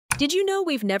Did you know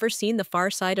we've never seen the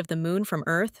far side of the moon from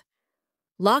Earth?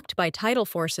 Locked by tidal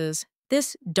forces,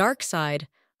 this dark side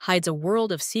hides a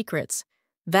world of secrets,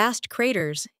 vast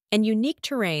craters, and unique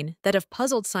terrain that have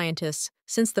puzzled scientists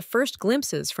since the first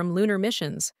glimpses from lunar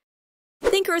missions.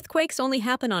 Think earthquakes only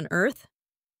happen on Earth?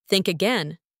 Think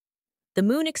again. The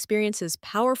moon experiences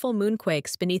powerful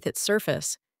moonquakes beneath its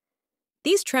surface.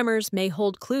 These tremors may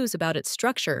hold clues about its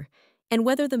structure and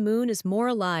whether the moon is more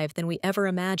alive than we ever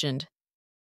imagined.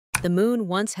 The moon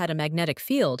once had a magnetic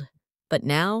field, but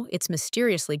now it's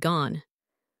mysteriously gone.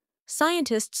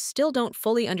 Scientists still don't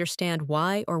fully understand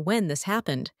why or when this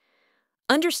happened.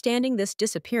 Understanding this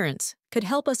disappearance could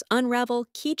help us unravel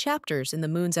key chapters in the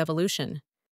moon's evolution.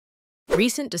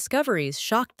 Recent discoveries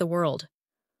shocked the world.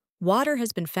 Water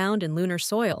has been found in lunar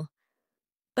soil.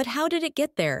 But how did it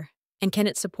get there, and can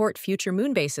it support future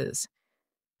moon bases?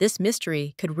 This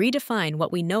mystery could redefine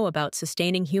what we know about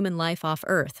sustaining human life off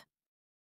Earth.